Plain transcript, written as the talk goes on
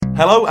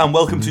Hello and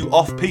welcome to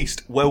Off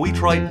Piste, where we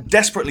try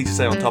desperately to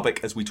stay on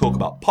topic as we talk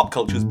about pop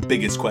culture's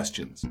biggest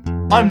questions.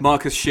 I'm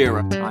Marcus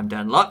Shearer. I'm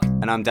Dan Luck.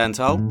 And I'm Dan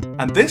Toll.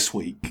 And this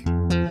week...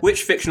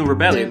 Which fictional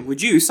rebellion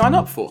would you sign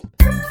up for?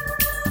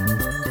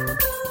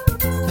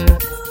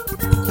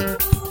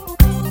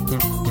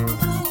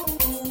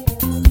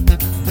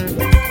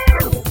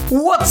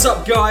 What's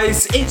up,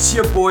 guys? It's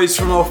your boys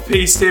from Off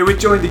Piste here. We're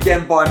joined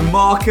again by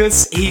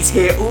Marcus. He's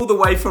here all the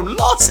way from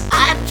Los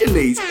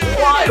Angeles.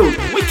 Wild,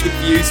 wicked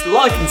views.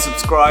 Like and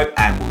subscribe,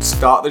 and we'll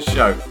start the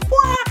show.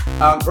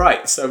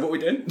 Right, so what are we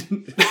doing?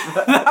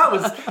 That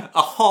was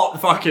a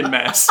hot fucking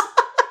mess.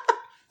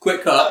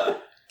 Quick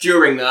cut.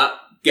 During that,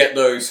 get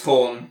those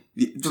horn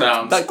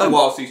sounds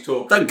whilst he's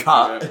talking. Don't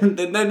cut.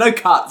 No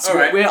cuts. All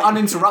right. We're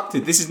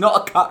uninterrupted. This is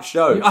not a cut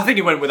show. I think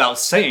it went without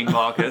saying,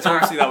 Marcus.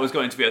 Obviously that was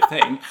going to be a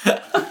thing.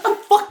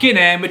 Fucking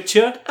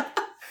amateur.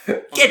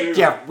 Get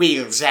your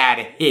wheels out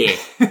of here.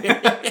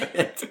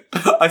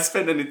 I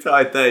spent an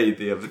entire day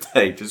the other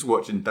day just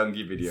watching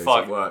Dungy videos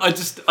Fuck. at work.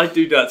 I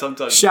do that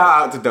sometimes. Shout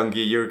out to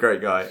Dungy, you're a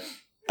great guy.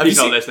 He's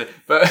not listening,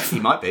 but He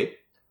might be.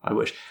 I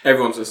wish.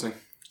 Everyone's listening.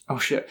 Oh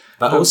shit.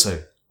 But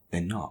also,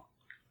 they're not.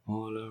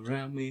 All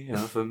around me are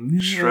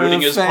familiar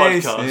Schrodinger's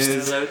podcast.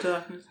 faces. Hello,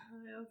 darkness.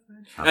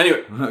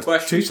 Anyway,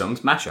 question. Two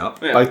songs, mash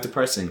up, Yeah. both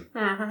depressing.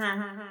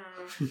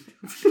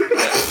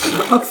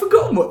 I've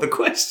forgotten what the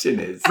question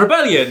is.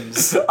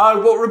 Rebellions.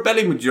 What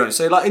rebellion would you join?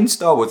 So, like in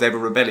Star Wars, they have a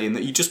rebellion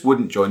that you just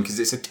wouldn't join because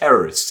it's a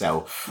terrorist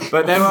cell.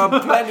 But there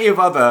are plenty of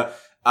other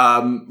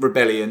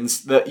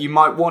rebellions that you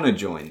might want to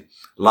join,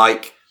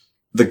 like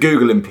the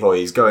Google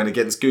employees going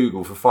against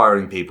Google for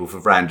firing people for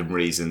random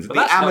reasons. But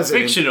that's not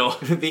fictional.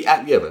 But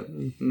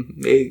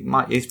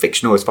it's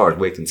fictional as far as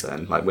we're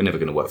concerned. Like, we're never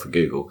going to work for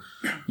Google.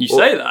 You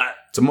say that.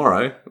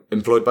 Tomorrow,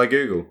 employed by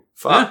Google.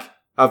 Fuck. Yeah.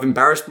 I've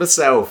embarrassed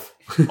myself.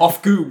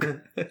 Off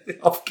Goog.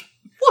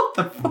 What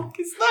the fuck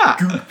is that?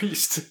 Google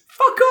Piste.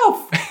 Fuck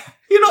off.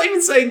 You're not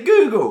even saying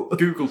Google.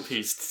 Google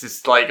Piste.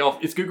 It's like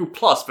it's Google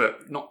Plus,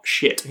 but not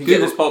shit. You can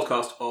get this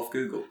podcast off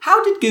Google.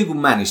 How did Google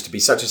manage to be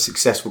such a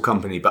successful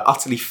company but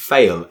utterly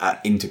fail at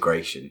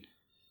integration?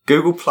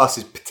 Google Plus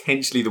is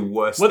potentially the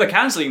worst. Well, they're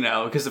cancelling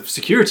now because of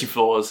security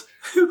flaws.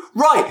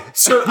 Right,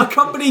 so a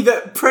company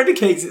that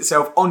predicates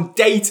itself on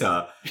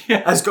data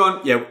has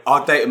gone,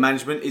 our data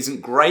management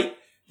isn't great.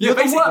 Yeah,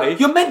 basically.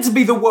 You're meant to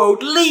be the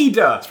world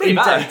leader in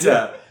bad,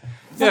 data.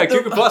 Yeah,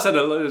 Google Plus had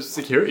a lot of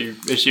security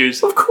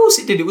issues. Of course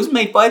it did. It was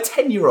made by a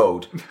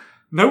 10-year-old.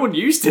 No one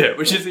used it,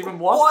 which is even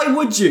worse. Why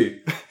would you?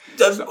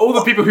 All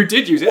the people who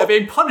did use it are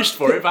being punished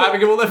for it for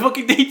having all their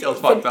fucking details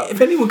fucked up. If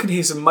anyone can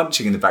hear some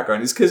munching in the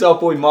background, it's because our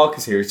boy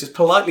Marcus here is just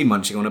politely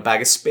munching on a bag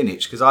of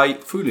spinach because I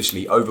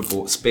foolishly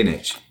overbought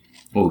spinach.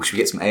 Oh, should we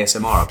get some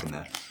ASMR up in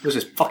there? This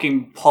is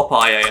fucking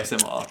Popeye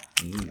ASMR.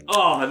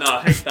 Oh, no,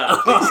 I hate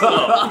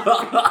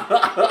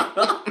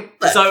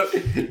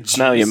that.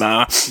 Smell your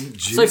ma.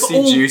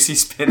 Juicy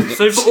spinach.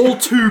 So for all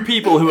two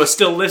people who are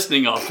still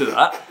listening after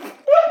that,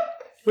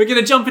 we're going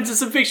to jump into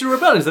some fictional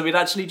rebellions that we'd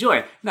actually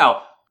join.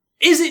 Now,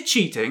 is it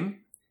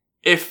cheating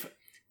if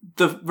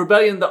the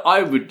rebellion that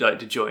I would like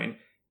to join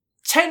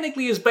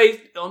technically is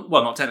based on...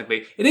 Well, not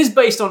technically. It is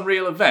based on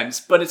real events,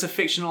 but it's a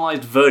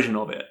fictionalized version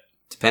of it.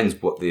 Depends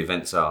what the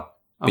events are.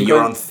 But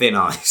you're on thin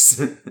ice.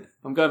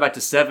 I'm going back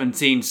to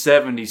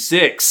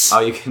 1776.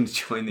 Oh, you can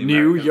join the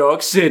New American.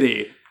 York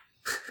City.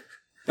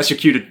 That's your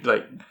cue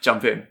to,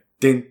 jump in.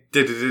 Dun,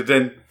 dun,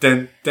 dun,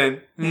 dun, dun,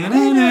 dun.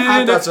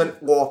 How does an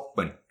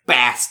orphan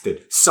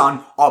bastard,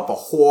 son of a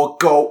whore,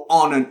 go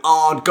on and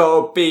on,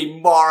 go be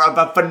more of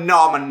a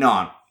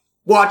phenomenon?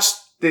 Watch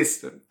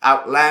this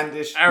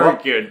outlandish...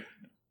 Very good.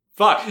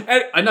 Fuck.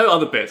 I know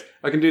other bits.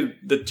 I can do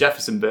the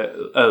Jefferson bit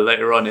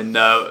later on in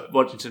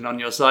Washington on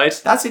Your Side.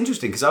 That's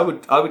interesting, because I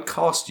would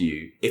cast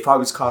you, if I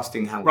was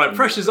casting Hamilton... Right,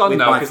 pressure's on with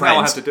now, my because now I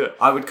friends, have to do it.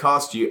 I would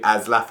cast you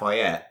as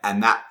Lafayette,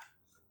 and that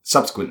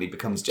subsequently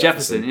becomes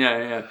Jefferson.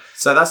 Yeah.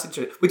 So that's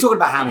interesting. We're talking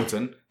about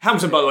Hamilton.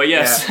 Hamilton, by the way,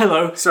 yes. Yeah.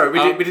 Hello. Sorry,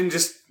 we didn't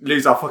just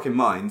lose our fucking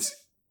minds.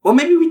 Well,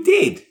 maybe we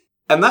did,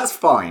 and that's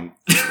fine.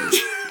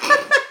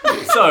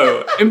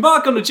 So,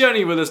 embark on a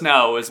journey with us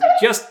now as we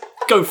just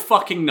go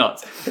fucking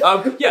nuts.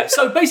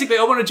 So basically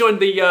I want to join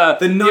the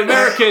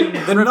American the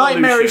Revolution.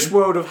 nightmarish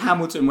world of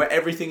Hamilton where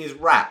everything is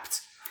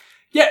wrapped.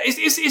 Yeah,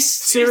 it's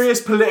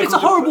Serious political... It's a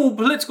horrible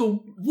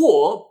political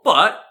war,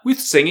 but with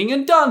singing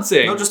and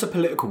dancing. Not just a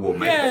political war,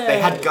 mate. Yeah. They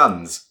had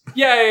guns.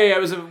 Yeah. It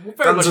was a very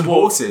Guns much and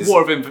war, horses.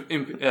 war of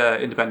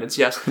independence,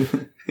 yes.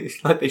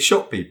 It's like they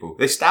shot people.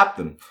 They stabbed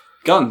them.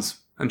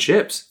 Guns and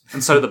ships.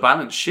 And so the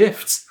balance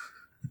shifts.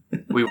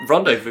 We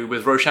rendezvous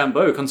with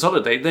Rochambeau,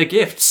 consolidate their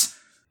gifts.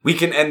 We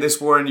can end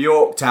this war in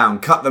Yorktown,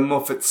 cut them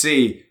off at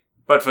sea.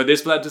 But for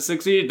this plan to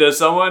succeed, there's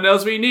someone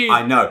else we need.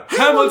 I know.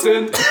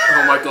 Hamilton!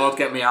 Oh my god,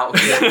 get me out of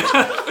here.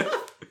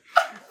 I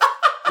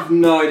have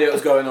no idea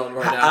what's going on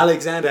right now.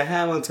 Alexander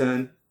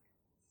Hamilton.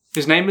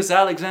 His name is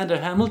Alexander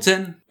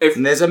Hamilton.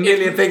 And there's a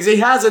million things he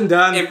hasn't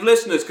done. If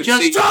listeners could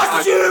see...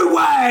 Just you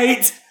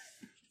wait!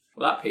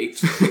 Well, that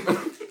peaked.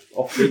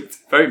 offbeat.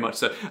 Very much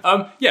so.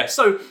 Yeah,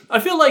 so I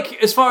feel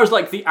like as far as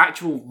like the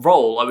actual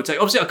role, I would say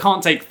obviously I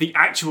can't take the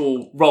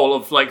actual role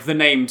of like the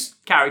named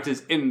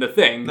characters in the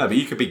thing. No, but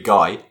you could be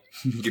Guy.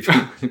 You could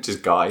be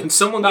just Guy. Can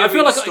someone No, I give me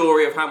feel the like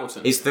story of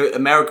Hamilton? It's the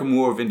American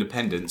War of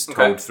Independence told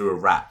Okay. through a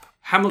rap.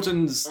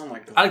 Hamilton's Oh my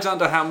God.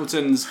 Alexander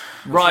Hamilton's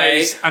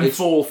rise and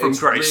fall from it's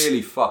grace.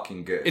 really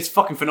fucking good. It's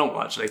fucking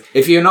phenomenal, actually.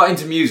 If you're not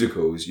into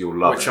musicals, you'll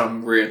love Which it.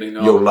 I'm really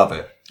not. You'll love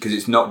it because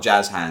it's not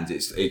jazz hands.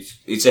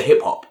 It's a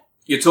hip hop.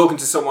 You're talking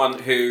to someone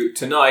who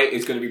tonight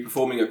is going to be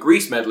performing a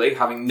Grease medley,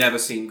 having never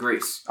seen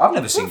Grease. I've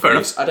never seen fair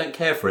Grease. I don't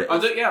care for it. I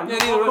don't. Yeah,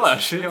 Neither have I,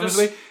 actually, Just-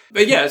 honestly.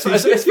 But yeah, so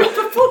as You're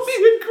performing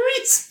a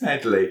Grease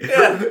medley.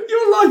 Yeah.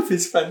 Your life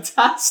is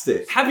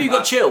fantastic. have you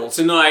got chills?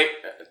 Tonight.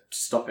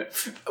 Stop it.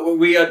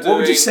 We are doing. What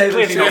would you say?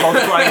 Clearly not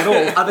multiplying at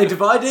all. Are they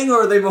dividing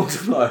or are they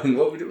multiplying?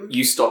 What would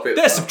You stop it.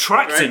 They're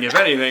subtracting, if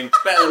anything.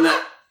 Better than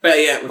that. Better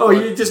yet. Oh,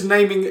 you're just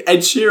naming Ed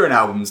Sheeran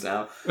albums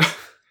now.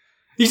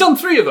 He's done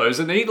 3 of those,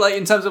 isn't he? Like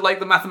in terms of like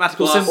the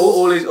mathematical Plus-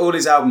 symbols. All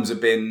his albums have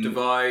been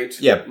divide.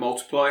 Yeah.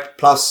 Multiply.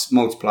 plus,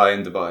 multiply,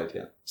 and divide.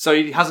 Yeah. So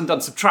he hasn't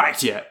done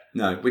subtract yet.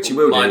 No, which you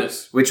will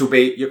Minus. do. Which will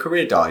be your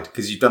career died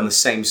because you've done the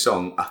same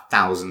song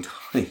 1,000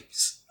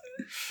 times.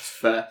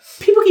 Fair.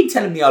 People keep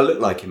telling me I look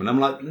like him, and I'm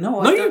like,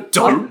 no, No, I you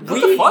don't. What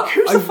really- the fuck?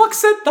 Who the fuck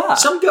said that?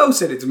 Some girl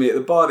said it to me at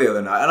the bar the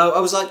other night, and I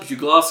was like, Did you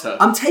glass her?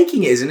 I'm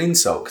taking it as an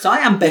insult because I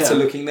am better Yeah.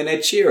 looking than Ed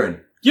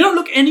Sheeran. You don't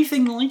look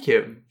anything like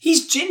him.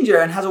 He's ginger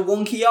and has a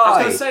wonky I eye. was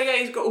going to say,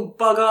 yeah, he's got all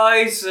bug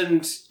eyes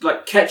and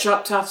like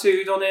ketchup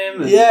tattooed on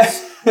him. And Yeah.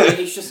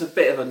 he's just a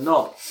bit of a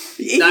knob.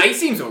 He- Nah, he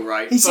seems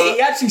alright. he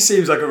actually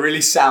seems like a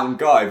really sound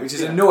guy, which is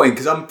annoying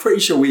because I'm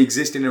pretty sure we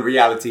exist in a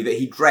reality that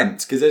he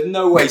dreamt because there's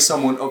no way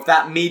someone of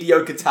that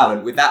mediocre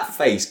talent with that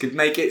face could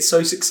make it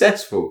so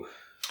successful.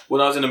 When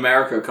I was in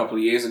America a couple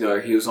of years ago,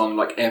 he was on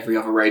like every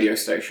other radio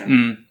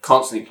station,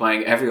 constantly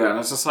playing everywhere, and I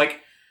was just like,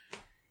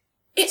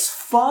 it's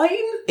fine.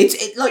 It's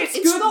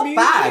It's good not music,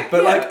 bad,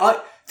 but yeah.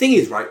 thing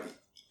is, right,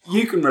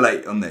 you can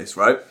relate on this,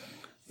 right?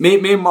 Me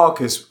and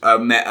Marcus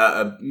met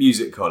at a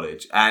music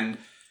college, and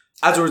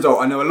as a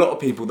result, I know a lot of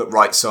people that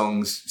write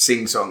songs,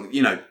 sing songs,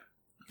 you know,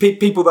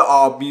 people that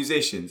are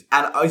musicians.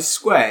 And I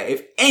swear,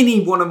 if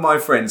any one of my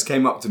friends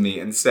came up to me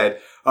and said,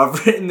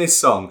 I've written this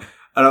song,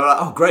 and I'm like,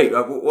 oh great,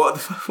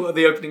 what are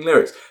the opening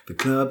lyrics? The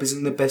club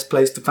isn't the best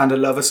place to find a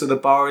lover, so the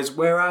bar is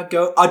where I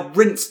go. I'd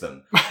rinse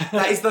them.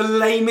 That is the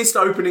lamest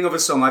opening of a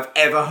song I've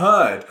ever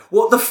heard.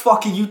 What the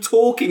fuck are you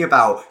talking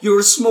about? You're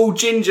a small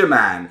ginger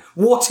man.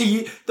 What are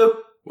you...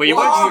 Well, you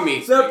What do you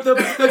mean?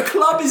 The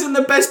club isn't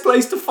the best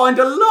place to find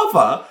a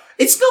lover.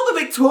 It's not the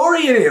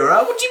Victorian era.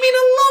 What do you mean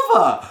a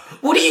lover?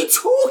 What are you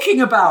talking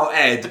about,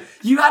 Ed?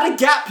 You had a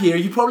gap here.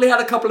 You probably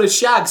had a couple of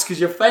shags because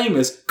you're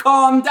famous.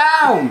 Calm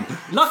down.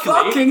 Luckily-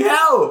 Fucking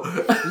hell.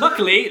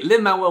 Luckily,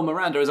 Lin-Manuel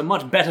Miranda is a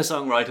much better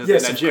songwriter than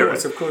Ed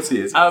Sheeran. of course he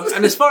is.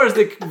 And as far as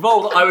the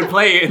role that I would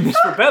play in this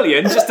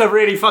rebellion, just to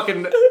really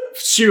fucking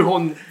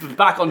shoehorn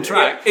back on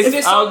track, Is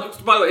this on,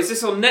 by the way, is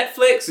this on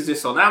Netflix? Is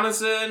this on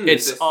Amazon?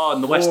 it's Is this,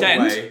 on the West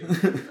End.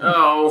 Broadway.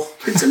 Oh.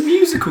 It's a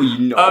musical,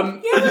 you know.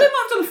 Yeah, but they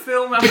might have done a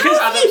film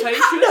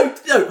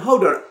adaptation. No,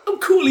 hold on. I'm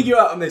calling you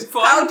out on this.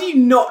 Fine. How do you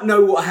not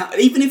know what...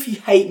 even if you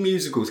hate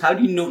musicals, how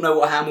do you not know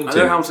what Hamilton I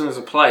know Hamilton is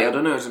a play. I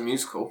don't know it's a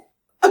musical.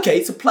 Okay,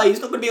 it's a play. It's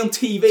not going to be on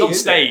TV, It's on is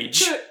it?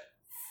 stage.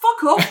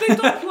 Fuck off! They've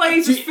done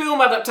plays as film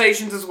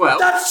adaptations as well.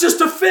 That's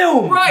just a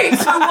film. Right.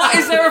 So what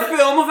is there a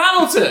film of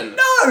Hamilton?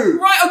 No.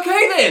 Right,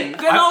 okay then.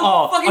 Then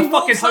I'll I fucking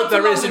fucking hope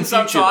there is in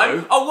future,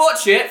 sometime. though. I'll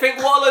watch it, think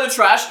what a load of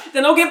trash,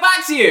 then I'll get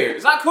back to you.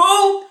 Is that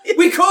cool?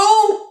 We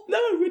cool? No,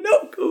 we're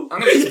not cool. I'm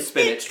gonna eat some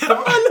spinach. I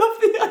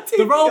love the idea.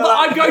 The role that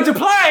I'm going to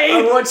I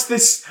play!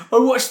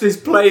 watched this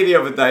play the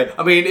other day.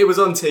 I mean, it was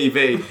on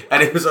TV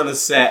and it was on a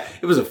set.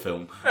 It was a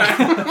film.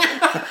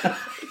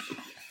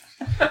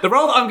 The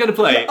role that I'm going to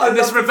play in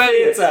this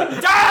rebellion.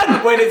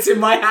 Dan! When it's in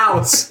my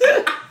house.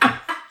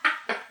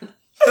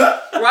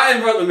 Right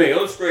in front of me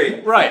on the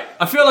screen. Right,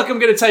 I feel like I'm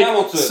going to take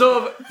Hamilton.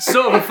 sort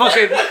of a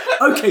fucking...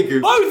 Okay,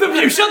 Google. Both of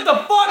you, shut the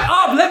fuck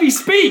up! Let me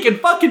speak and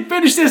fucking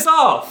finish this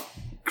off!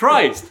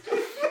 Christ.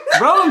 The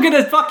role I'm going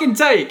to fucking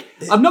take...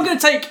 I'm not going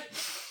to take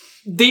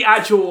the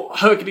actual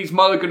Hercules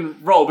Mulligan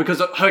role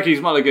because Hercules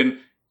Mulligan...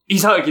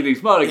 He's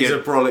Hercules Mulligan. He's a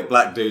brolic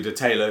black dude, a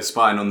tailor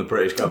spying on the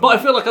British government. But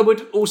I feel like I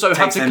would also have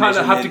Takes to their kind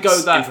of have to go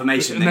measurements, that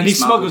information, and then then he he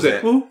smuggles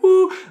smuggles it. Ooh,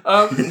 ooh.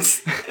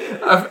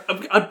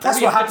 I'd That's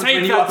what happens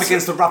when you're up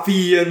against the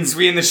ruffians.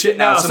 We in the shit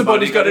now. Now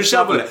somebody's got to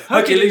shovel it.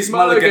 Hercules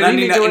Mulligan. I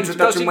need that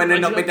introduction when they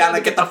knock me down.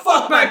 I get the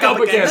fuck back up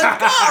again. Let's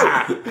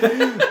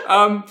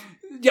go.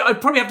 Yeah,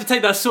 I'd probably have to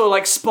take that sort of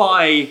like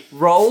spy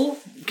role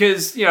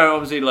because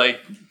obviously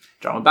like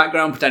drama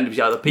background, pretend to be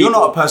other people. You're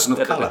not a person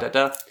of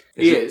colour.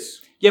 He is.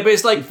 Yeah, but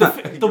it's like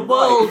the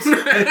world.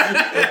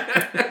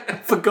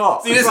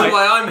 Forgot. See, this is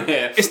why I'm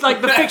here. It's like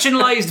the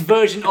fictionalized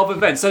version of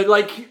events. So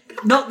like,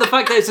 not the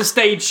fact that it's a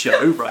stage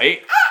show,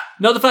 right?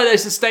 Not the fact that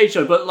it's a stage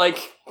show, but like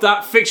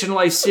that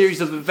fictionalized series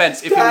of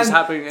events if it was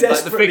happening in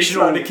like the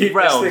fictional realm.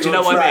 Do you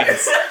know what I mean?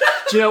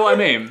 Do you know what I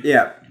mean?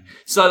 Yeah.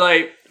 So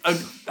like, I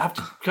have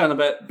to kind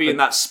of be in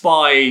that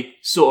spy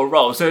sort of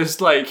role. So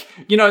it's like,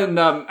 you know, in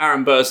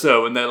Aaron Burr,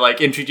 when they're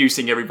like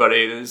introducing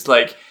everybody, and it's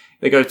like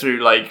they go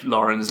through like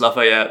Lawrence,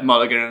 Lafayette,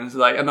 Mulligan, and it's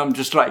like, and I'm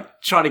just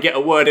like trying to get a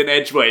word in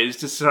edgeways,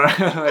 just like,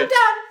 and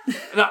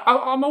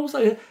I'm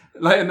also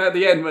like, and at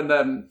the end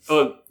when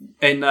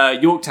in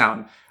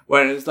Yorktown.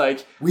 Where it's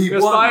like,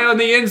 you're spy on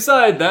the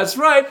inside, that's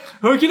right,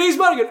 Hercules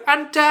Mulligan,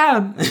 and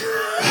Dan.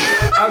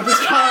 I'm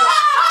just kind of,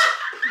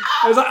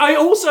 I was like, I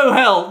also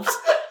helped.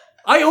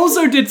 I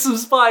also did some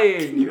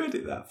spying. Can you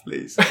edit that,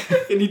 please?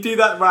 Can you do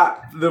that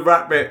the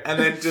rap bit, and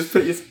then just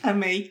put your and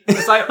me?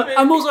 It's like,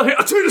 I'm also here.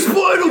 I took a spy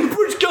on the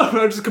British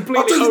government. I'm just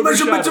completely I took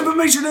measurements of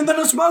information and then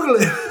I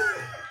smuggled it.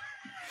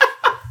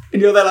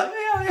 And you're there like,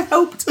 yeah, I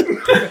helped.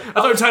 I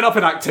don't turn up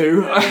in Act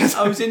 2.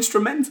 I was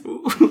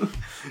instrumental.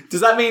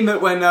 Does that mean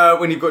that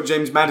when you've got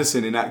James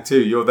Madison in Act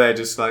 2, you're there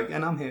just like,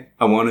 and I'm here.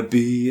 I want to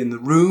be in the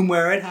room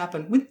where it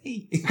happened with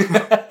me.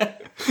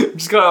 I'm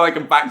just kind of like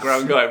a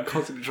background guy. I'm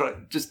constantly trying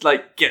to just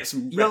like get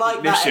some You're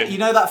recognition. like that, you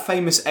know that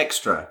famous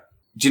extra?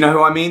 Do you know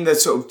who I mean? The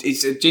sort of,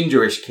 it's a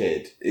gingerish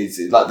kid. It's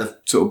like the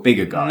sort of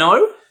bigger guy.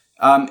 No?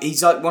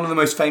 He's like one of the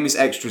most famous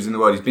extras in the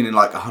world. He's been in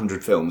like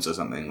 100 films or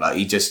something. Like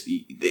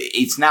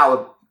it's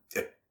now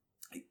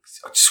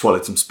I just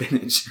swallowed some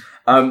spinach.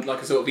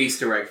 Like a sort of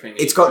Easter egg thing.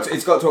 It's got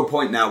to a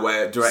point now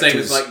where directors...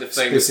 Same as like the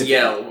famous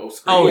yell or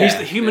scream. Oh, he's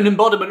the human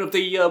embodiment of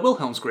the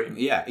Wilhelm scream.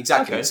 Yeah,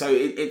 exactly. Okay. So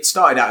it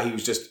started out he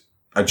was just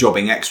a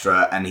jobbing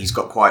extra, and he's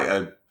got quite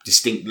a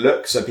distinct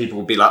look. So people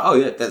would be like, "Oh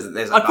yeah,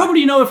 there's." I'd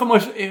probably know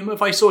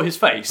if I saw his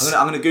face.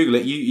 I'm gonna Google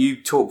it.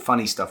 You talk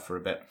funny stuff for a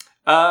bit.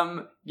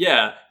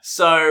 Yeah.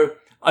 So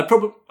I'd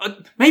probably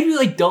maybe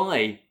I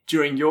die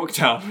during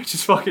Yorktown, which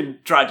is fucking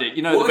tragic.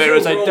 You know, What the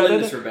is various your role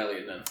in this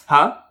rebellion then?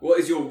 Huh? What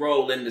is your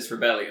role in this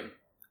rebellion?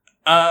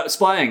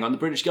 Spying on the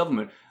British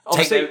government. Take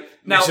Obviously, their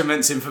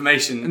measurements,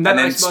 information, and I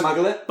then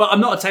smuggle it. But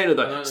I'm not a tailor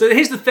though. So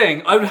here's the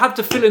thing: I would have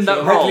to fill in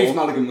that Hercules role.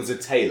 Mulligan was a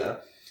tailor,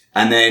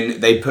 and then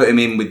they put him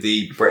in with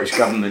the British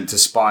government to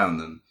spy on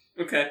them.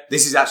 Okay.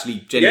 This is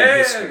actually genuine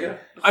history. Yeah.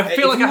 I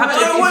feel like I have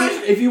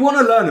to. If you want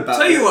to learn about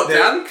Tell you what, the-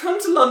 Dan,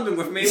 come to London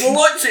with me. We'll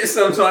watch it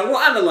sometime. We'll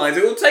analyse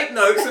it. We'll take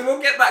notes, and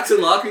we'll get back to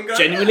Lark and go.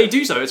 Genuinely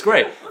do so. It's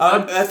great.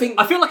 I think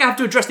I feel like I have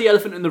to address the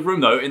elephant in the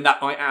room though. In that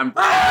I am.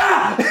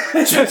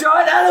 there's a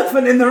giant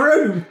elephant in the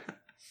room.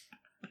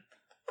 I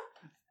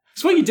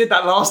swear you did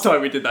that last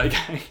time we did that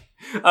game.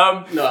 No,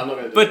 I'm not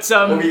going to do But What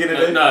are you going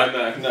to do? No.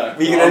 I'm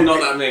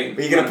not that mean.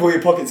 Are you going to pull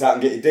your pockets out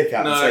and get your dick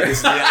out and say this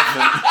is the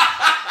elephant?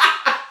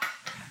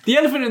 the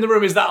elephant in the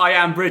room is that I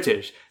am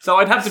British, so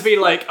I'd have to be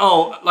like,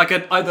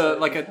 either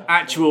like an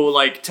actual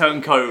like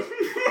turncoat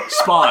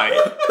spy.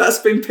 That's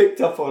been picked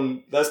up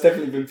on. That's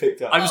definitely been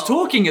picked up. I was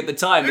talking at the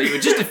time that you were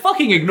just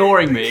fucking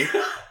ignoring me.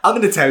 I'm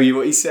going to tell you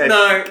what he said.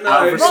 No.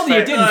 Rather you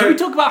didn't. No. Can we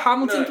talk about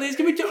Hamilton, please?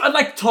 I'd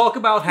like to talk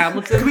about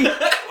Hamilton.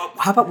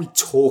 How about we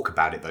talk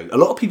about it though? A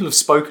lot of people have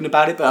spoken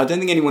about it, but I don't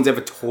think anyone's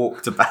ever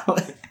talked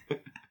about it.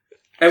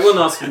 Everyone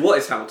asks what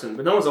is Hamilton,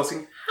 but no one's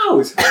asking how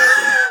is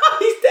Hamilton.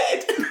 He's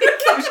dead.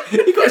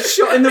 He got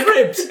shot in the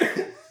ribs.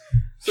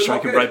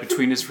 Strike him right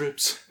between his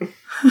ribs.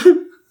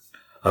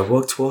 I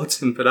walk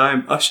towards him, but I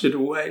am ushered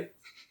away.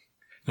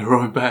 They're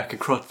rowing back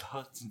across the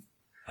Hudson.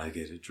 I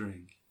get a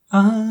drink.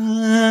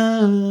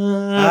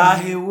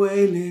 I hear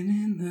wailing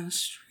in the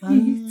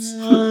streets.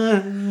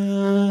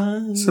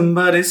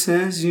 Somebody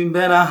says you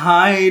better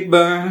hide,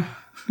 Burr.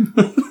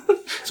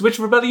 So which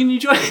rebellion are you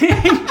joining?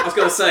 I was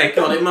going to say,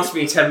 God, it must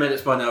be 10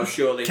 minutes by now,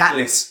 surely.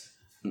 Katniss.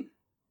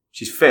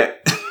 She's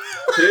fit.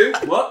 Who?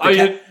 What? Oh,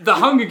 yeah, the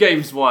Hunger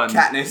Games one.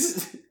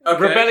 Katniss. Okay.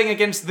 Rebelling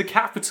against the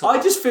Capitol.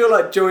 I just feel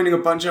like joining a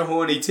bunch of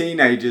horny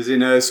teenagers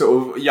in a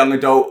sort of young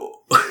adult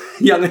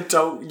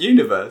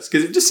universe,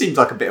 because it just seems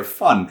like a bit of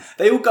fun.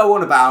 They all go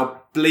on about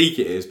how bleak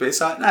it is, but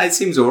it's like, no, it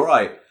seems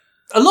alright.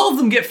 A lot of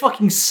them get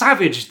fucking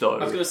savage though.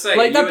 I was going to say,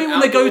 like that you bit an when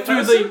they go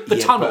outdoor through person? the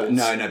tunnels.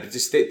 But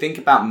just think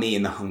about me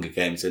in the Hunger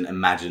Games and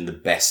imagine the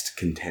best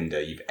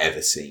contender you've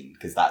ever seen,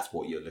 because that's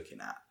what you're looking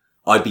at.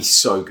 I'd be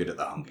so good at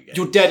the Hunger Games.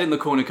 You're dead in the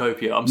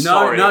cornucopia. I'm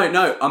sorry.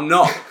 No, I'm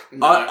not.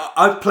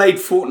 I've played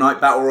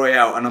Fortnite Battle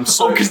Royale, and I'm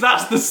so... Oh, because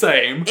that's the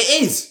same.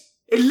 It is.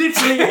 It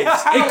literally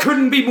is. It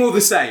couldn't be more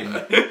the same.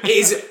 It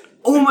is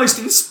almost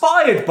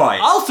inspired by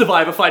it. I'll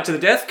survive a fight to the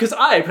death because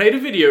I played a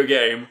video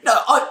game. No,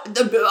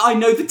 I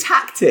know the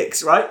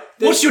tactics, right?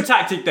 What's your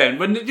tactic then?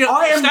 When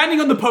you're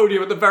standing on the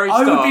podium at the very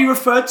I start. would be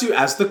referred to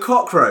as the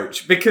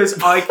cockroach because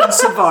I can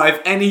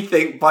survive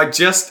anything by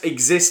just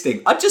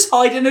existing. I just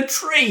hide in a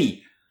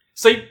tree.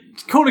 So,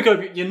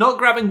 cornucopia, you're not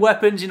grabbing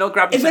weapons, you're not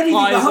grabbing If anything,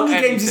 supplies the Hunger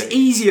or Games is anything.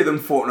 easier than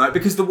Fortnite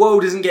because the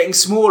world isn't getting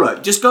smaller.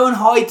 Just go and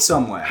hide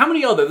somewhere. How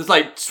many are there? There's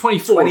like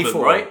 24 of them,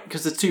 24. right?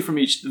 Because there's 2 from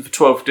each of the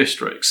 12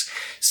 districts.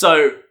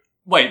 So,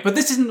 wait, but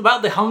this isn't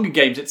about the Hunger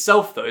Games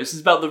itself, though. This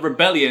is about the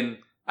rebellion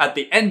at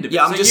the end of it.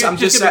 Yeah, I'm just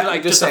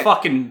saying- a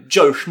fucking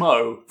Joe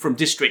Schmo from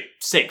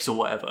District 6 or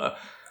whatever.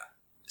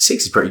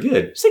 6 is pretty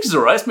good. 6 is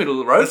alright. It's middle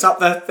of the road. That's up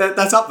there.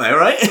 That's up there,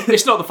 right?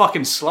 It's not the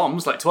fucking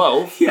slums like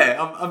 12.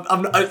 Yeah,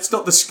 it's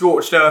not the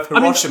scorched earth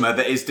Hiroshima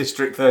that is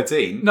District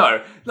 13.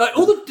 No, like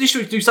all the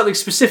districts do something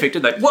specific,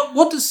 don't they?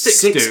 What does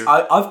 6 do?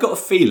 I've got a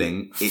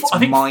feeling it's I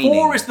think mining.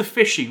 4 is the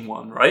fishing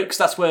one, right? Because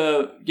that's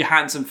where your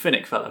handsome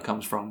Finnick fella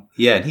comes from.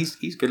 Yeah, and he's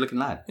a good-looking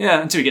lad.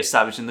 Yeah, until he gets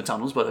savaged in the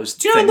tunnels by those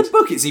Do you know in things. the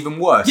book it's even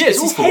worse? Yeah,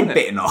 it's his awful, head isn't it?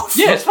 bitten off.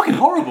 Yeah, it's fucking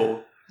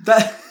horrible.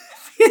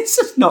 It's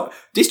just not.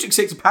 District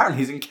 6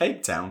 apparently is in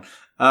Cape Town.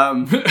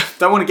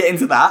 Don't want to get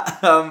into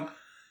that.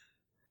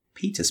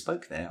 Peter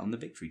spoke there on the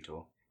Victory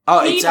Tour.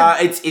 Oh,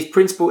 it's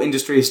principal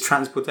industry is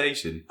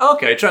transportation.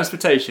 Okay,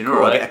 transportation, Oh, I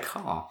alright. get a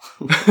car.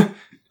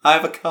 I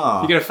have a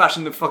car. You're going to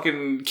fashion the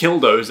fucking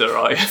killdozer,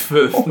 right?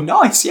 Oh,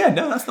 nice. Yeah,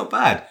 no, that's not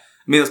bad. I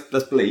mean,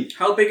 that's bleak.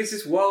 How big is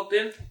this world,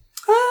 then?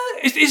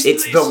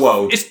 It's the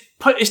world.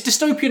 It's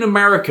dystopian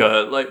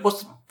America. Like,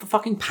 what's the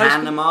fucking place?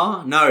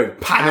 Panama? No.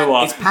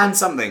 Panama. It's pan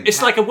something.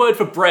 It's like a word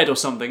for bread or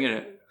something, isn't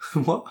it?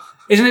 What?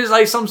 Isn't it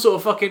like some sort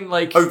of fucking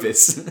like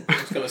Ovis. I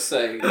was going to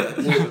say,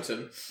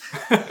 Warburton.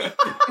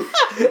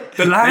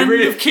 the land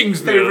of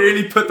Kingsville? They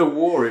really put the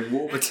war in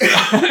Warburton.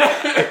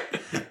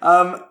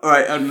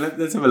 Right,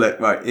 let's have a look.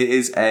 Right, it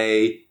is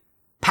a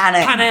Pan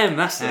Am. Pan Am,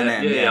 that's Pan it.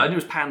 Am, Yeah, I knew it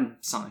was Pan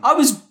something. I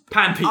was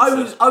Pan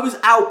pizza. I was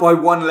out by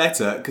one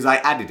letter because I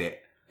added it.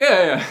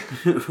 Yeah.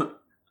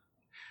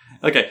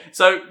 Okay,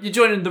 so you're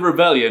joining the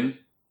rebellion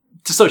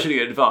to socially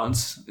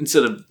advance.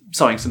 Instead of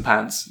sewing some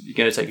pants, you're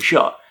going to take a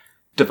shot.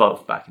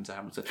 Devolve back into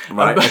Hamilton.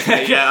 Right.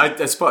 Okay, yeah,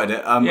 I spotted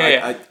it.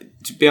 Yeah.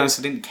 To be honest,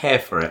 I didn't care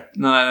for it.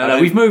 No.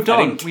 We've moved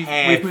I on. didn't We've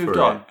care moved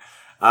for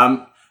on.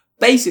 it.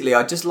 Basically,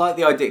 I just like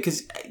the idea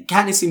because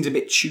Katniss seems a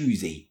bit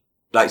choosy.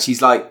 Like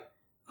she's like,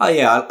 oh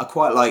yeah, I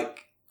quite like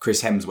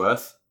Chris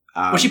Hemsworth.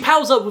 Well, she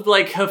pals up with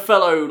like her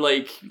fellow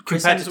like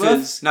Chris competitors.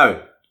 Hemsworth?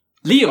 No,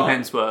 Liam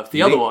Hemsworth,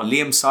 the other one.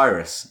 Liam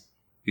Cyrus,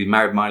 who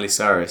married Miley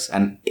Cyrus,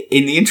 and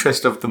in the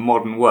interest of the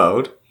modern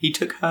world, he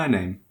took her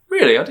name.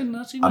 Really, I didn't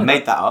actually know. I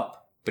made that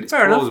up, but it's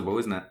Fair enough. plausible,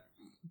 isn't it?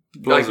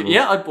 Like, Plausible.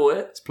 yeah, I bought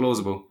it. It's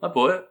plausible. I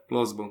bought it.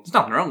 Plausible. There's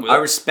nothing wrong with I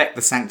it. respect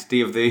the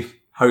sanctity of the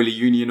holy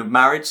union of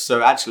marriage,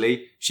 so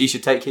actually, she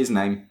should take his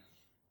name.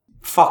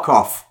 Fuck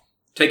off.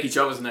 Take each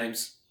other's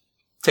names.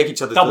 Take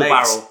each other's Double legs.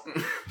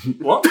 barrel.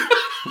 What?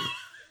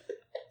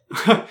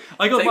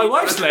 I got my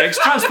wife's legs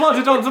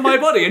transplanted onto my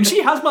body, and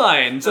she has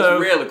mine. That's So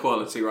real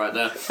equality right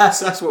there.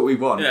 That's what we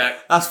want. Yeah.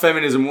 That's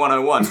feminism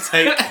 101.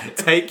 Take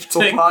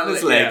your Take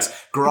partner's the- legs, yeah.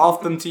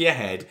 graft them to your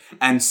head,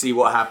 and see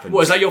what happens.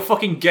 what is that? Your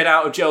fucking get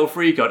out of jail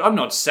free card? I'm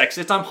not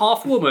sexist. I'm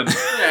half woman.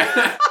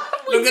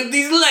 Look at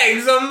these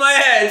legs on my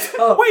head.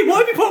 Wait, why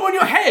have you put them on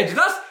your head?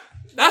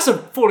 That's a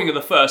falling of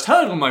the first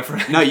hurdle, my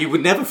friend. No, you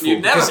would never fall.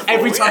 You'd never because fall,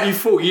 every time yeah. you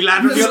fall, you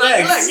land with your Just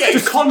like- legs. yeah,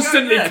 To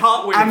constantly yeah.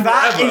 cartwheel And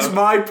that forever. is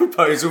my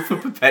proposal for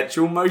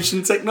perpetual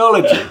motion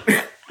technology.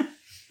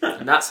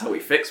 And that's how we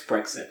fix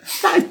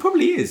Brexit. That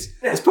probably is.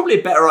 It's probably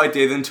a better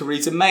idea than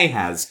Theresa May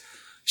has.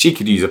 She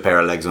could use a pair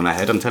of legs on her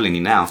head, I'm telling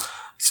you now.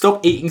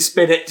 Stop eating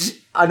spinach.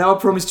 I know I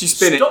promised you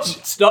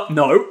spinach. Stop.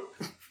 No.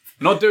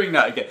 Not doing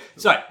that again.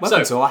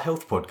 Welcome to our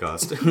health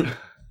podcast.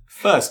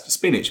 First,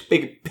 spinach.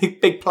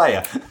 Big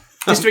player.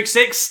 District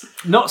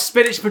 6, not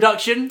spinach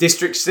production.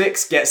 District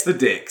 6 gets the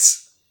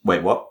dicks.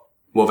 Wait, what?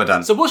 What have I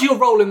done? So what's your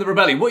role in the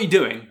rebellion? What are you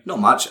doing? Not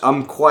much.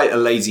 I'm quite a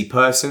lazy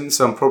person,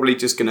 so I'm probably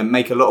just going to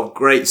make a lot of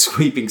great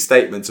sweeping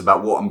statements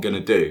about what I'm going to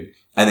do,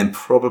 and then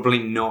probably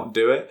not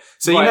do it.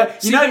 So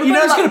Right. you know, like,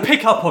 like, going to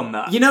pick up on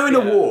that. you know, in a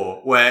war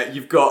where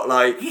you've got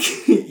like,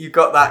 you've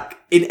got that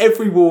in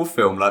every war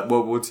film, like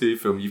World War II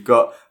film, you've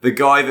got the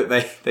guy that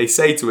they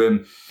say to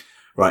him,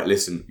 right,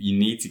 listen, you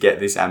need to get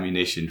this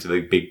ammunition to the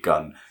big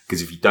gun,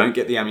 because if you don't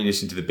get the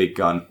ammunition to the big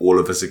gun, all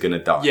of us are going to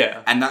die.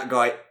 Yeah. And that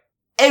guy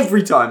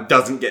every time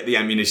doesn't get the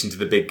ammunition to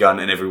the big gun,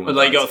 and everyone But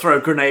like, you dies. got to throw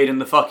a grenade in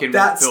the fucking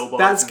That's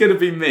pillbox. going to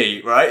be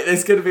me, right?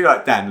 It's going to be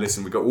like, Dan,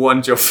 listen, we've got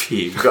one job for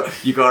you.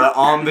 You got to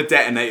arm the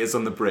detonators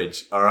on the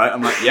bridge, all right?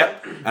 I'm like,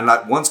 yep. And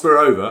like, once we're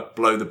over,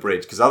 blow the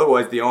bridge, because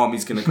otherwise the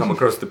army's going to come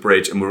across the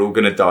bridge and we're all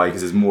going to die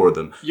because there's more of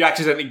them You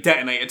accidentally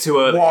detonated too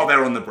early. while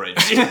they're on the bridge.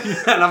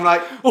 And I'm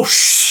like, Oh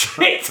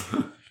shit!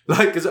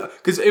 like,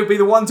 because it would be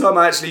the one time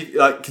I actually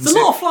like. There's a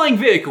lot of flying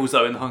vehicles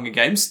though in the Hunger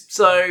Games,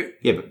 so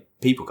Yeah, but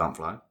people can't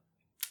fly.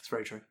 that's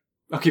very true.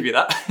 I'll give you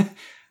that.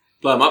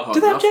 Blow them up hard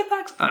Do they have enough.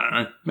 jetpacks? I don't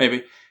know.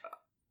 Maybe.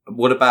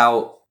 What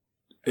about?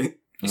 It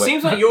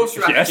seems like your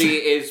strategy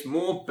is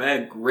more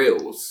Bear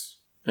Grylls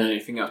than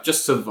anything else.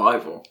 Just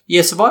survival.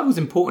 Yeah, survival's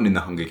important in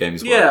the Hunger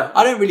Games. World. Yeah.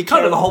 I don't really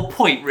Kind care. of the whole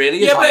point, really.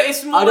 Yeah, isn't but it?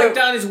 it's I more don't- like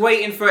Dan is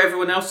waiting for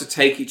everyone else to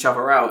take each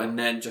other out and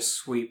then just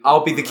sweep.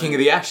 I'll be the king of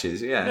the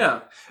ashes. Yeah. Yeah.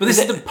 But this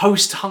is the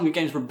post-Hunger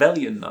Games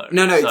rebellion, though.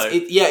 No, So-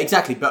 yeah,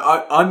 exactly.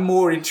 But I'm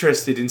more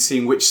interested in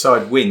seeing which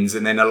side wins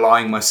and then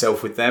aligning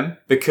myself with them.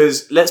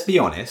 Because let's be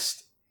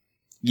honest,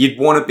 you'd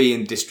want to be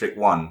in District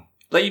 1.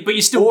 like, but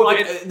you still Or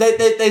right.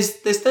 there's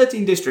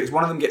 13 districts.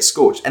 One of them gets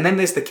scorched, and then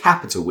there's the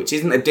capital, which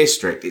isn't a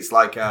district. It's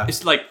like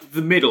It's like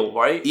the middle,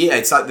 right? yeah,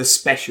 it's like the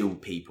special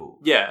people.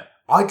 Yeah.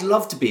 I'd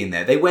love to be in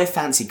there. They wear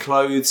fancy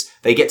clothes.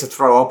 They get to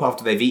throw up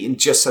after they've eaten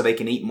just so they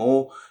can eat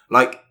more.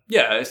 Like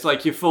Yeah, it's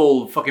like your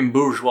full fucking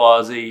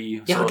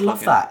bourgeoisie. Yeah, sort I'd of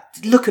love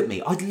fucking- that. Look at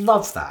me. I'd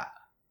love that.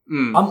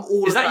 I'm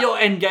all Is that about- your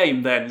end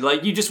game then?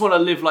 Like, you just want to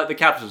live like the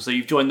capital, so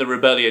you've joined the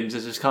rebellion to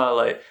just kind of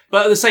like...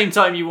 But at the same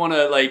time, you want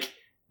to, like,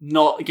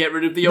 not get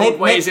rid of the old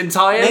ways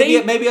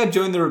entirely? Maybe I'd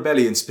join the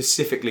rebellion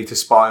specifically to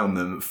spy on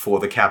them for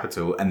the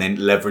capital and then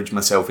leverage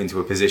myself into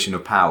a position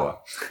of power.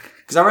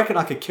 Because I reckon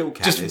I could kill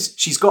Katniss.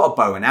 She's got a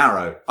bow and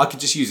arrow. I could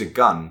just use a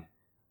gun.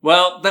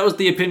 Well, that was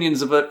the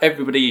opinions of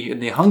everybody in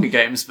the Hunger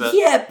Games, but...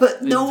 Yeah,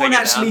 but no Didn't one take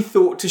it actually down.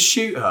 thought to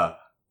shoot her,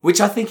 which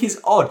I think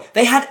is odd.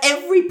 They had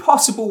every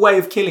possible way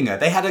of killing her.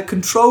 They had a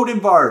controlled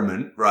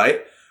environment,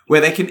 right, where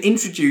they can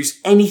introduce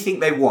anything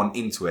they want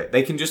into it.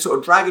 They can just sort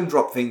of drag and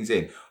drop things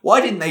in. Why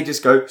didn't they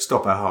just go,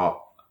 stop her heart?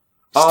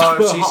 Stop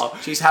her heart?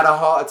 She's had a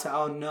heart attack.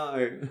 Oh,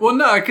 no. Well,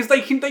 no, because they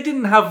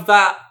didn't have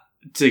that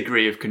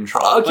degree of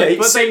control. Okay, Like,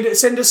 but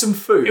send her some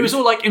food. it was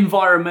all like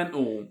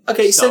environmental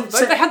Okay, stuff.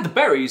 send- They had the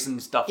berries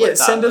and stuff Yeah, like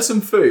that. send her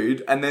some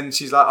food, and then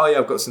she's like, oh yeah,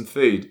 I've got some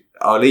food.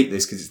 I'll eat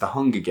this because it's the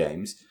Hunger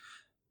Games.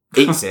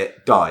 Eats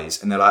it,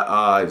 dies, and they're like,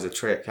 oh, it was a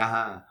trick.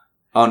 Haha.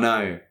 Oh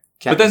no.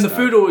 But then the Katniss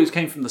food died. always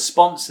came from the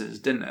sponsors,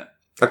 didn't it?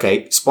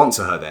 Okay,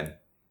 sponsor her then.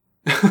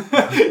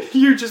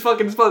 You just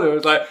fucking sponsor it. It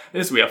was like,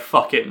 this will be a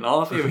fucking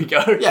laugh. Here we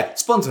go. Yeah,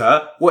 sponsor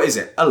her. What is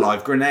it? A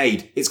live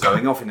grenade. It's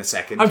going off in a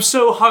second. I'm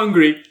so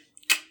hungry.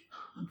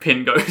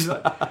 Pin goes.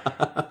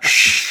 Like,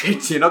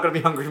 Shit, you're not going to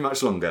be hungry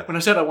much longer. when I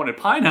said I wanted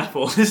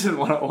pineapple, this isn't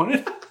what I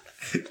wanted.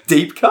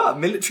 Deep cut,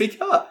 military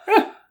cut.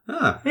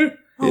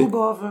 Oh,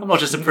 bother. I'm not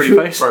just a pretty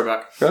face.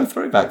 Throwback. Go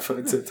throwback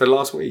to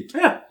last week.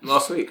 Yeah.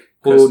 Last week.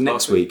 Or 'Cause next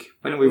last week.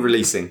 When are we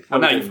releasing? Well,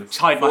 now you've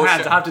tied my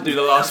hands. I have to do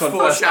the last one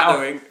first. now.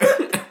 Foreshadowing.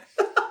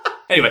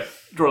 Anyway,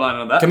 draw a line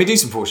on that. Can we do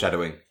some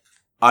foreshadowing?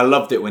 I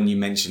loved it when you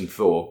mentioned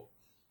Thor.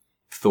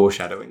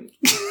 Foreshadowing.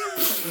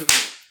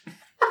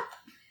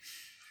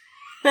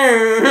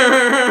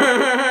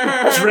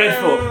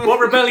 Dreadful. What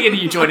rebellion are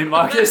you joining,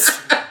 Marcus?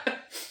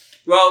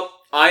 Well,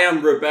 I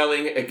am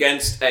rebelling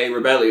against a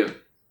rebellion.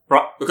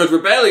 Right. Because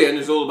rebellion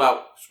is all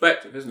about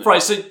perspective, isn't it?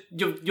 Right, so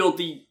you're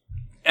the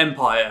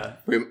Empire.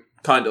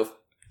 Kind of.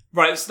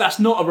 Right, so that's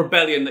not a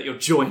rebellion that you're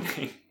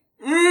joining.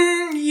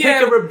 Yeah.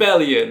 Pick a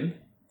rebellion.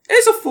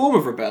 It's a form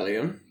of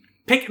rebellion.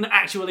 Pick an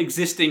actual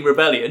existing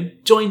rebellion.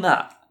 Join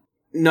that.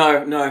 No,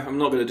 I'm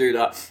not going to do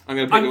that. I'm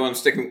going to pick the one I'm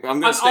sticking. I'm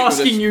going I'm to stick with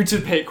asking this, you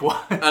to pick one.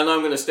 and I'm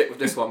going to stick with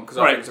this one because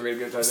I Right. think it's a really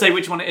good idea. Say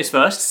which one it is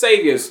first.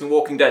 Saviors, The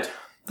Walking Dead.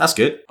 That's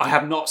good. I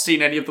have not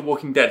seen any of The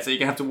Walking Dead, so you're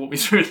going to have to walk me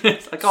through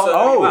this. I can't.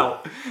 So-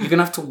 Wow. You're going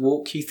to have to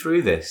walk you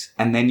through this,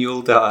 and then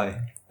you'll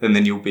die. And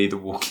then you'll be the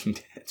Walking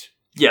Dead.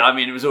 Yeah, I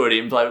mean, it was already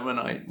implied when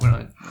I.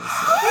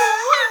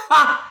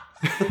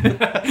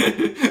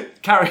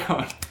 Carry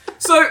on.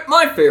 So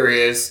my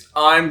theory is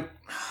I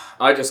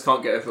just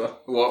can't get over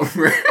what.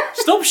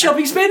 Stop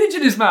shoving spinach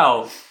in his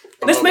mouth.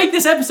 Let's make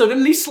this episode at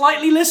least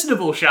slightly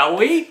listenable, shall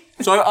we?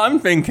 So I'm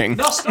thinking.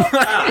 No, stop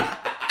that.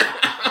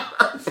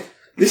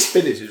 This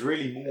spinach is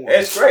really more.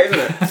 It's great, isn't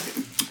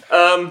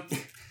it?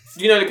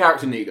 You know the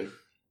character Negan.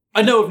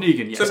 I know of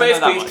Negan, yes. So I know basically,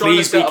 that he's much. trying-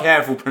 Please be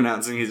careful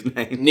pronouncing his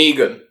name.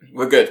 Negan.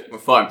 We're good. We're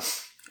fine.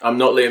 I'm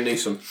not Liam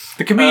Neeson.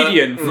 The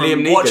comedian from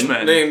Liam Neeson.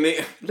 Watchmen.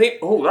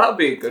 Oh, that would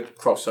be a good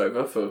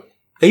crossover for.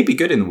 He'd be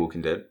good in The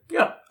Walking Dead.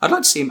 Yeah. I'd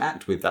like to see him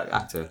act with that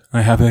actor.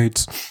 I have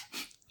AIDS.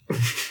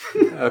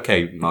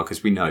 Okay,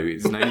 Marcus, we know.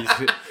 There's no need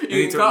to,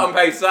 You can cut and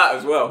paste that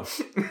as well.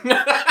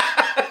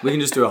 we can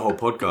just do a whole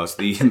podcast,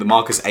 the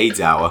Marcus AIDS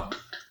Hour.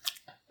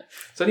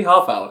 It's only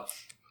half hour.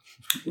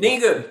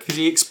 Negan. Because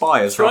he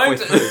expires Trying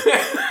halfway through.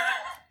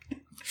 to.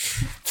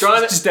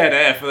 trying, to, Just dead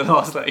air for the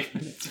last like.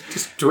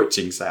 Just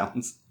twitching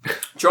sounds.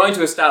 trying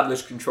to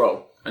establish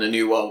control and a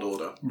new world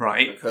order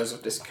Right. because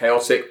of this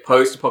chaotic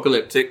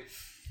post-apocalyptic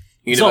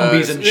universe.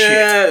 Zombies and shit.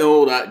 Yeah,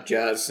 all that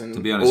jazz and To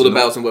be honest, all the in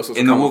bells and whistles.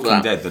 In The come with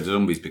Walking that. Dead, the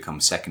zombies become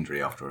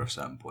secondary after a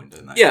certain point,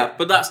 don't they? Yeah,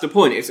 but that's the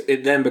point.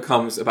 It then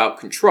becomes about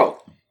control.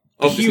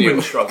 Of this Human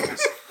new-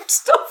 struggles.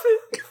 Stop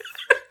it.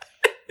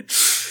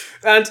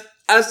 And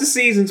as the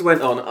seasons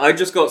went on, I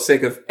just got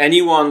sick of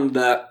anyone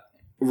that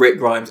Rick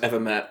Grimes ever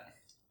met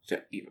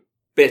either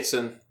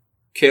bitten,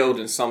 killed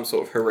in some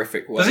sort of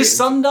horrific way. Does his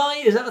son die?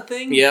 Is that a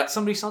thing? Yeah.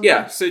 Somebody's son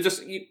Yeah, dies? so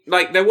just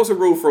like there was a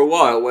rule for a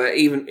while where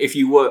even if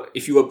you were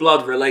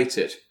blood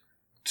related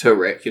to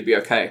Rick, you'd be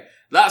okay.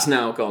 That's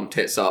now gone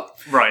tits up.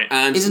 Right.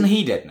 And Isn't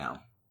he dead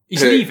now?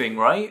 He's Who? leaving,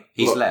 right?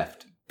 He's What?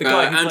 left. The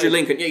guy who Andrew played-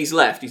 Lincoln? Yeah, he's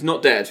left. He's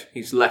not dead.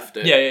 He's left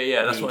it.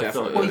 Yeah, that's He what I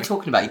definitely- thought. What are you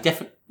talking about? He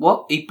definitely...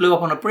 What? He blew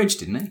up on a bridge,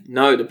 didn't he?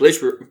 No, the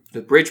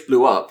bridge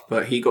blew up,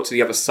 but he got to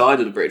the other side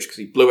of the bridge because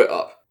he blew it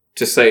up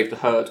to save the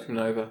herd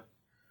coming over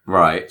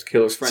Right. to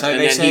kill his friend. So And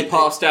they then he said-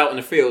 passed out in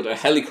the field. A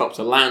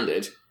helicopter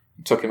landed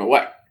and took him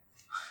away.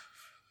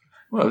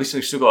 Well, at least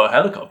they've still got a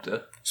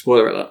helicopter.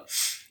 Spoiler alert.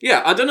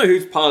 Yeah, I don't know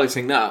who's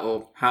piloting that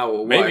or how or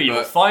why. Maybe you'll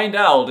but find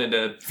out in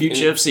the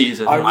future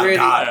season. I Oh my really-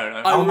 god. I don't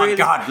know. Oh my really-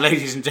 god,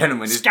 ladies and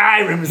gentlemen. It's,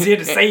 Skyrim is here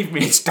to save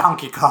me. it's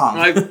Donkey Kong.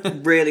 I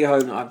really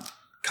hope not. I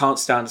can't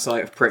stand the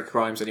sight of Prick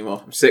Grimes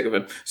anymore. I'm sick of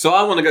him. So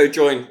I want to go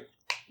join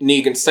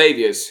Negan's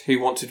Saviors, who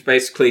want to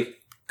basically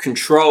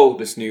control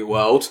this new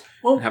world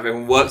Well- and have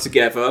everyone work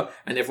together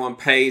and everyone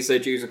pays their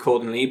dues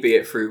accordingly, be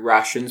it through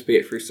rations, be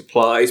it through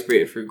supplies, be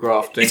it through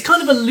grafting. It's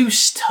kind of a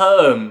loose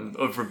term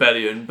of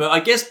rebellion, but I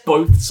guess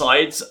both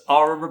sides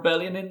are a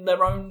rebellion in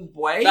their own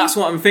way. That's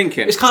what I'm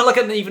thinking. It's kind of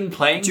like an even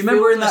playing. Do you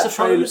remember field, in that I suppose,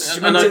 trailer- do you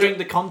remember- considering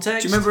the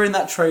context? Do you remember in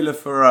that trailer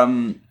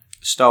for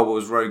Star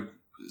Wars Rogue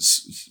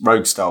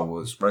Star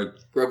Wars Rogue?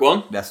 Rogue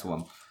One? That's the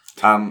one.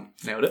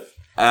 Nailed it.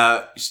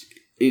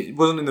 It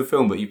wasn't in the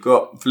film, but you've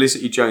got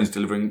Felicity Jones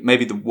delivering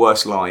maybe the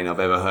worst line I've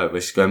ever heard,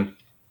 where she's going,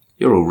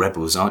 "You're all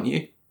rebels, aren't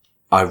you?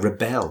 I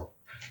rebel."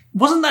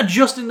 Wasn't that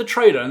just in the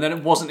trailer, and then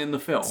it wasn't in the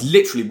film?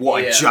 Literally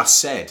what I Yeah. just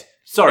said.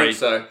 Sorry.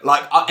 So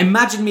Like,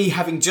 imagine me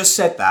having just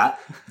said that,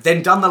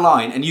 then done the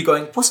line, and you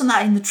going, "Wasn't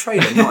that in the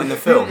trailer, not in the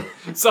film?"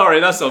 Sorry,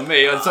 that's on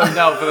me. I zoned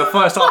out for the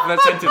first half of that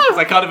sentence because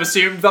I kind of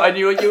assumed that I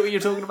knew what you were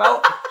talking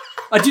about.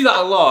 I do that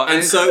a lot, and,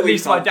 and so it we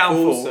leads to my come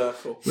full downfall.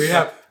 circle. We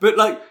have, but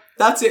like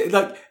that's it.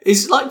 Like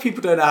it's like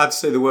people don't know how to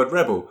say the word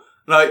rebel,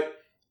 like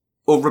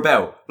or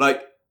rebel.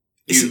 Like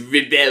You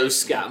rebel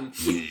scum.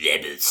 You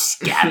rebel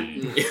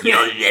scum.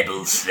 Your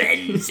rebel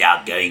friends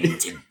are going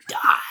to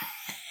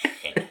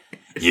die.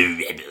 You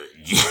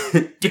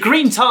rebel. The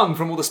green tongue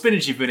from all the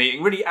spinach you've been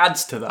eating really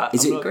adds to that.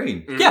 is I'm it not-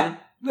 green? Yeah,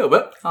 a little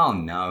bit. Oh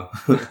no!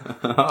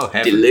 Oh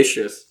heaven!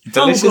 Delicious.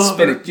 Delicious Oh, bother.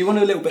 spinach. Do you want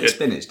a little bit of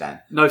spinach,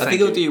 Dan? No, I thank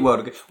think it'll you. do you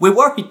well. We're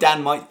worried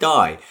Dan might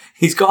die.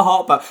 He's got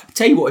heartburn. I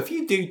tell you what, if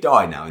you do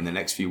die now in the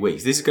next few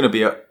weeks, this is going to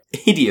be a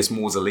hideous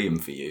mausoleum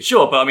for you.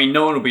 Sure, but I mean,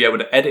 no one will be able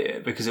to edit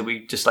it because it'll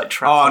be just like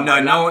trapped. Oh on no,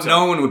 my laptop.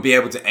 no one would be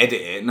able to edit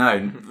it. No,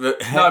 No,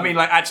 I mean,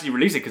 like actually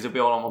release it because it'll be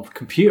all on my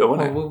computer,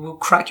 won't it? we'll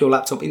crack your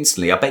laptop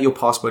instantly. I bet your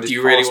password is. Do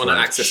you really want to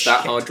password. access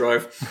that hard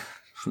drive?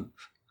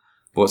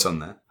 What's on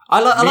there?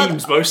 I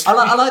Memes, mostly.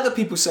 I like that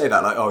people say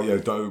that, like, oh yeah,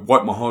 don't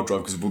wipe my hard drive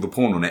because of all the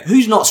porn on it.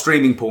 Who's not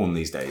streaming porn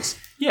these days?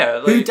 Yeah,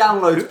 like, Who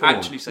downloads porn?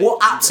 actually saves What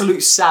it?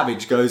 absolute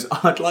savage goes,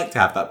 I'd like to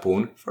have that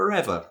porn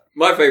forever?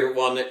 My favourite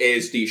one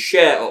is the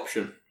share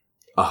option.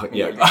 Oh,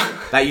 yeah.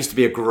 That used to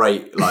be a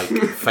great, like,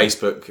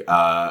 Facebook,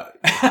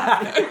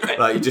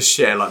 like, you just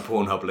share, like,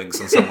 Pornhub links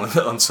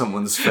on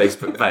someone's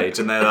Facebook page,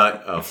 and they're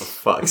like, oh, for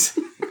fuck's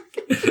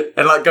sake.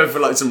 And, like, go for,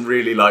 like, some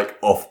really, like,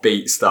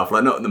 offbeat stuff,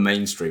 like, not the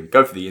mainstream.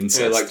 Go for the Yeah,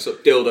 incest. like sort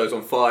of dildos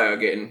on fire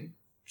getting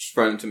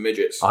thrown to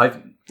midgets. I've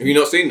Have you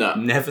not seen that?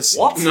 never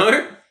seen What?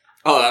 No?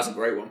 Oh, that's a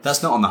great one.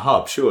 That's not on the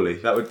hub, surely.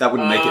 That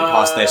wouldn't make it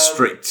past their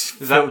strict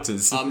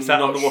filters. I'm Is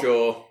that on not the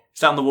sure. Is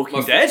that on The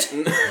Walking Dead?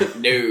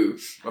 No.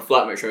 My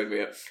flatmate showed me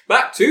it.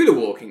 Back to The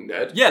Walking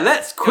Dead. Yeah,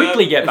 let's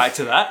quickly get back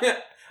to that. Yeah.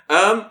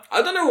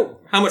 I don't know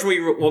how much more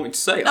you want me to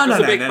say. No, I'm no,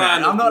 just no, a big no,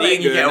 fan no. of I'm not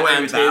letting you Negan get away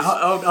and with that. his-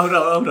 Hold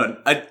on.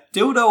 A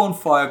dildo on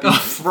fire being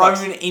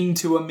thrown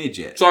into a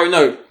midget. Sorry,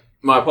 no.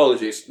 My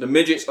apologies. The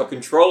midgets are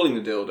controlling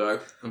the dildo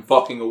and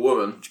fucking a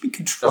woman Be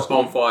controlled. that's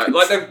on fire.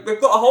 Like, they've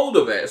got a hold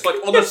of it. It's like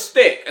on a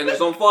stick and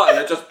it's on fire and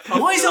they're just...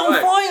 Why is it on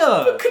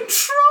fire?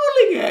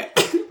 Controlling it.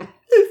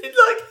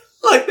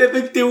 like they're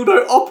the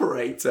dildo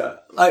operator.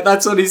 Like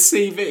that's on his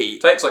CV.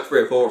 It takes like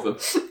 3 or 4 of them.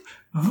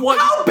 What?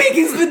 How big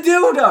is the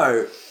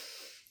dildo?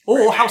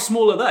 Or how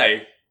small are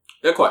they?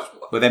 They're quite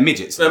small. Well, they're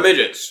midgets. They're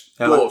midgets.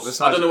 They're like Dwarves. the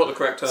size- I don't know what the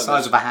correct term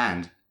size is. of a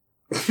hand.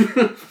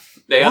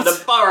 They are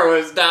the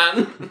burrowers,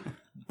 Dan.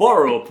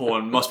 Borrower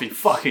porn must be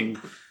fucking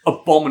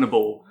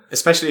abominable.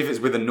 Especially if it's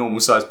with a normal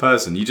sized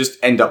person. You just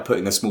end up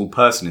putting a small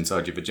person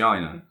inside your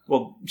vagina.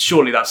 Well,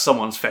 surely that's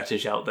someone's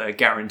fetish out there,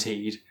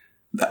 guaranteed.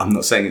 I'm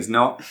not saying it's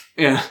not.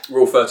 Yeah,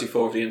 Rule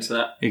 34 of the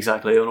internet.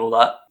 exactly, and all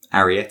that.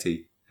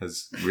 Arietti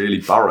has really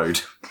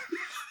burrowed.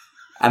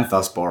 And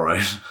thus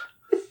borrowed.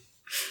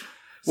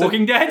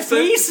 Walking Dead,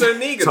 please? So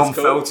Negan's Tom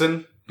cool.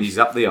 Felton, he's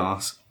up the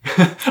arse.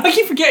 I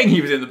keep forgetting he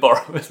was in The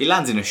Borrowers. He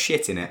lands in a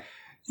shit in it.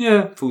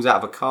 Yeah. Falls out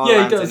of a car, Yeah, he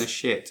lands does. in a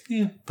shit.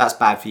 Yeah. That's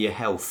bad for your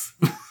health.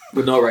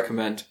 Would not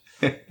recommend.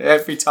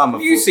 Every time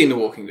Have you seen The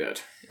Walking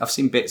Dead? I've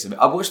seen bits of it.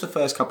 I watched the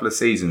first couple of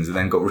seasons and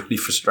then got really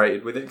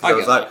frustrated with it. 'Cause I I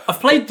was get like, I've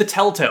played the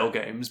Telltale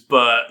games,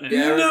 but nerd!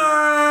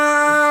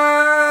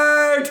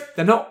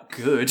 they're not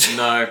good.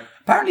 No.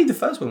 Apparently the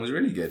first one was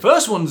really good.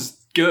 First one's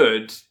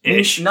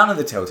good-ish. None of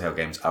the Telltale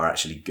games are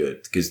actually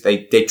good because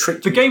they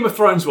tricked The you. Game of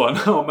Thrones one,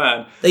 oh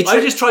man. They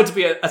I just tried to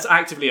be as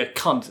actively a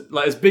cunt,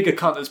 like as big a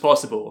cunt as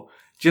possible,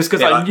 just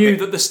because Yeah, I like- knew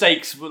that the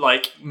stakes were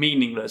like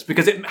meaningless.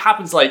 Because it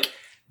happens like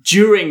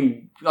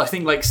during, I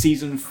think, like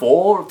season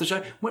 4 of the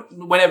show,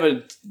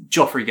 whenever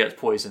Joffrey gets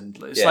poisoned.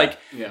 It's Yeah. like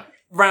Yeah.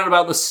 round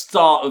about the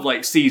start of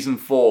like season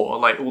 4,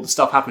 like all the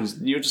stuff happens,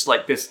 and you're just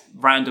like this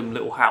random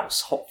little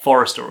house,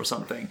 Forester or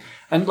something,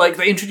 and like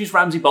they introduce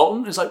Ramsay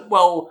Bolton. It's like,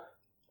 well,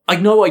 I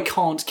know I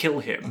can't kill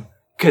him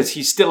because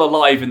he's still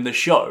alive in the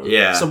show.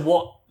 Yeah. So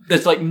what?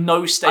 There's like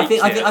no stakes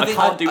here. I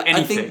can't do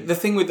anything. I think the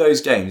thing with those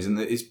games, and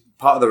is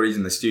part of the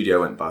reason the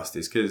studio went bust,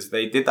 is because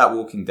they did that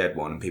Walking Dead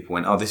one, and people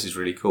went, "Oh, this is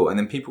really cool," and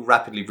then people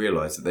rapidly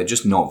realised that they're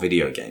just not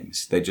video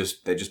games. They're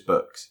just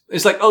books.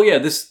 It's like, oh yeah,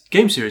 this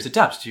game series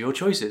adapts to your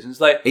choices. And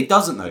it's like, It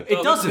doesn't though.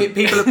 It doesn't.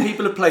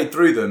 People have played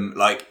through them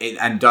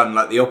and done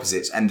like the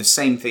opposites, and the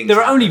same things. there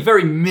are happen. only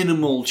very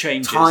minimal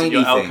changes in tiny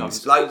your things.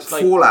 outcomes. Like It's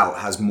Fallout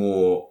has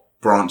more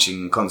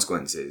branching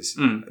consequences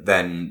Hmm.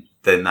 than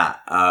than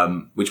that,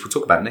 which we'll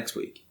talk about next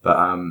week. But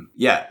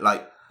yeah,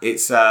 like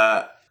it's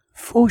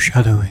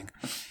Foreshadowing.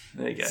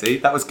 There you go. see,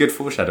 that was good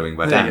foreshadowing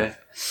by There Dan. you go.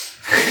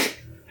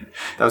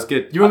 That was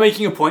good. You were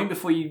making a point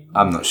before you...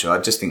 I'm not sure. I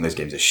just think those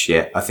games are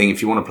shit. I think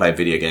if you want to play a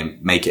video game,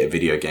 make it a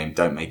video game.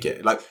 Don't make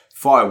it like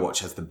Firewatch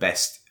has the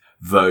best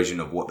version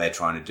of what they're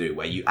trying to do,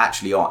 where you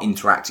actually are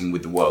interacting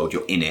with the world.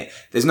 You're in it.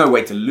 There's no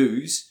way to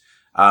lose,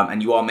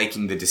 and you are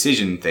making the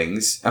decision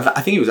things. In fact,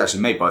 I think it was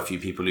actually made by a few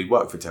people who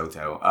work for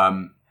Telltale.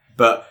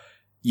 But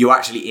you're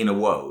actually in a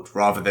world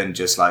rather than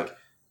just like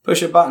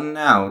push a button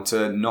now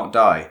to not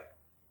die.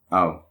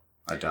 Oh,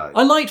 I died.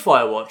 I liked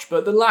Firewatch,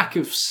 but the lack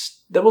of...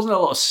 there wasn't a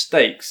lot of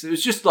stakes. It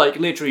was just like,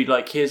 literally,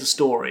 like, here's a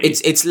story.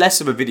 It's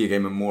less of a video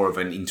game and more of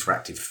an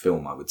interactive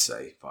film, I would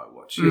say,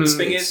 Firewatch.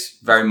 It's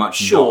very much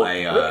Sure. not a...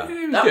 It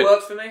was That good.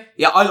 worked for me.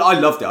 yeah, I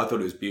loved it. I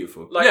thought it was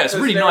beautiful. Like, Yeah, it's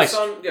really there are nice.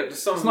 There's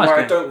some It's a nice where I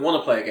game. don't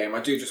want to play a game. I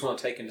do just want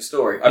to take in the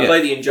story. I Yeah.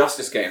 play the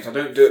Injustice games. I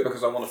don't do it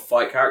because I want to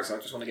fight characters. I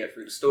just want to get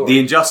through the story. The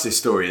Injustice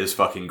story is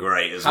fucking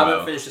great as Haven't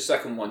well. finished the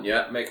second one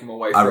yet. Making my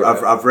way through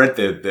it. I've read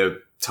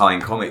the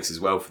tie-in comics as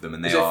well for them,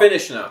 and Is it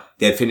finished now?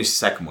 They finished the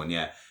second one,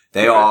 yeah.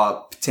 They Okay.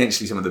 are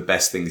potentially some of the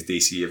best things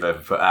DC have ever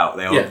put out.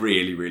 They are Yeah.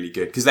 really, really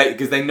good because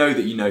they know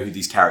that you know who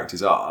these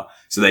characters are,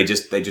 so they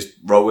just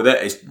roll with it.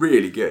 It's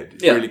really good.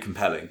 It's Yeah. really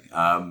compelling.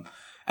 And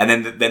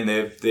then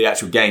the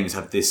actual games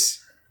have this.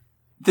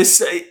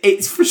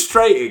 It's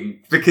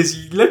frustrating because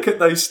you look at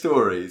those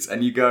stories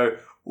and you go,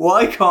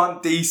 why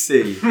can't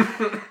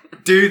DC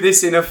do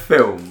this in a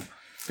film?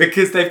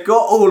 Because they've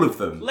got all of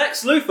them.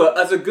 Lex Luthor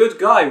as a good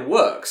guy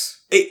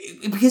works.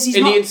 Because he's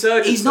In the not,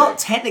 Insurgency. he's not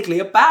technically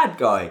a bad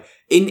guy.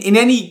 In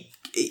any,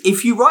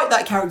 if you write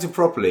that character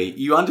properly,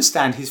 you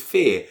understand his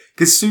fear.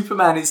 Because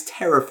Superman is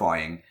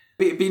terrifying.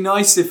 It'd be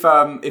nice if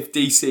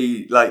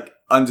DC like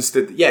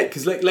understood. Yeah,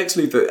 because Lex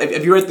Luthor.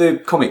 Have you read the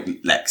comic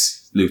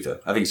Lex Luthor?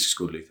 I think it's just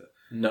called Luthor.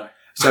 No.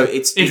 So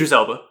it's Idris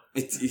Elba.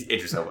 It's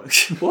Idris Elba.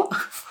 What?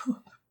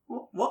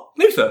 What?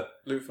 Luther.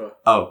 Luthor.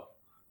 Oh,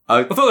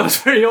 I thought that was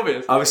very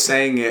obvious. I was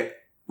saying it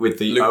with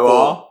the Luke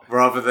OR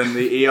rather than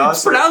the ER.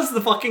 So Pronounce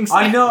the fucking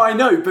I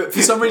know, but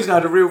for some reason I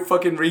had a real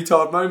fucking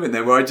retard moment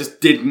there where I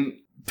just didn't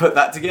put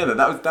that together.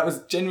 That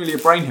was genuinely a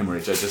brain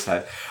hemorrhage I just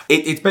had.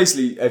 It's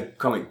basically a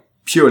comic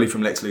purely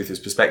from Lex Luthor's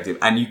perspective,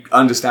 and you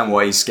understand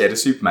why he's scared of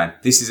Superman.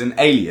 This is an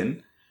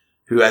alien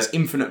who has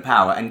infinite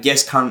power, and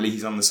yes, currently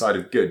he's on the side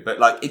of good, but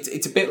like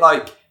it's a bit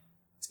like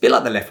the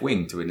left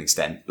wing to an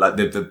extent, like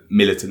the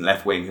militant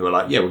left wing who are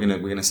like, yeah, we're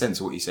gonna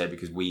censor what you say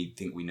because we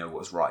think we know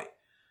what's right.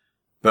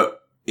 But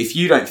if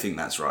you don't think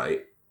that's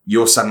right,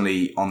 you're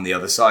suddenly on the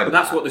other side But of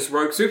that's that. what this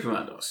rogue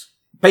Superman does.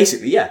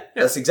 Basically, yeah.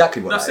 That's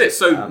exactly what That's that it. is.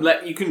 So you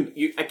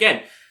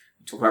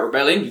talk about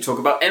rebellion, you talk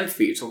about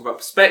empathy, you talk about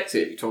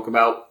perspective, you talk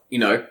about,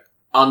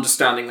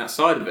 understanding that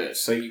side of it.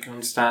 So you can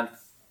understand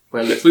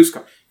where Lex Luthor's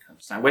coming. You can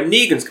understand where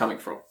Negan's coming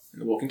from in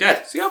The Walking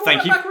Dead. See how I brought Thank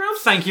that you. back around?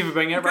 Thank you for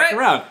bringing it back Great.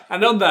 around.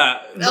 And on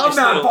that... Oh, no.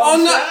 Oh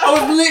no! I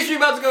was literally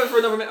about to go for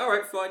another minute.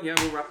 Alright, fine, yeah,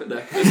 we'll wrap it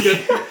there. It's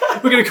good.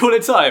 We're going to call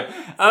it time.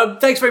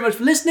 Thanks very much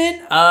for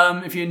listening.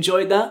 If you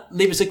enjoyed that,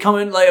 leave us a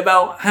comment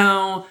about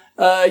how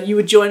you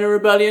would join a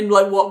rebellion.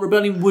 Like, what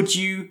rebellion would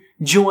you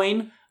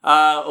join?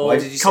 Or Why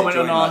did you say comment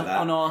join like that?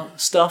 on our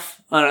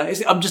stuff. I don't know.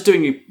 I'm just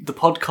doing the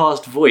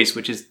podcast voice,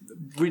 which is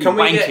really Can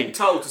we wanky. get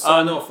Tull to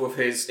sign off with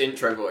his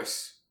intro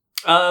voice?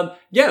 Yeah,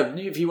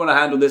 if you want to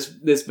handle this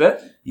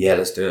bit, Yeah,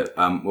 let's do it.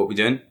 What are we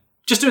doing?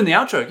 just doing the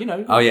outro.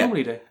 Oh, yeah.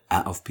 normally do.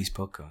 At Off Piece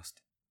Podcast.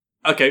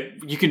 Okay,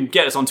 you can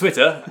get us on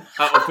Twitter.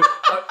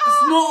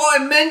 That's not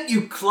what I meant,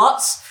 you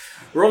klutz!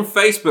 We're on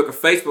Facebook at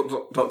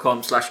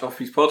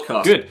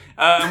facebook.com/offpiece-podcast. Good.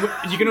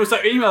 You can also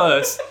email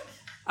us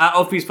at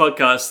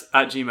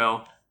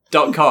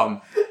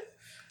offpiecePodcast@gmail.com.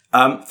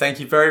 Thank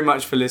you very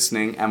much for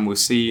listening, and we'll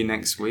see you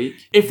next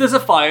week. If there's a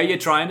fire you're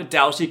trying to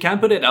douse, you can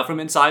put it out from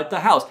inside the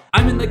house.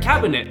 I'm in the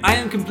cabinet. I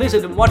am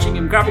complicit in watching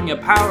him grabbing a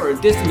power and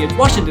dissing it.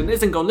 Washington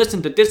isn't gonna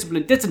listen to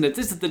discipline dissonance.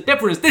 This is the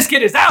difference. This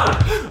kid is out!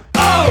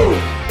 Oh!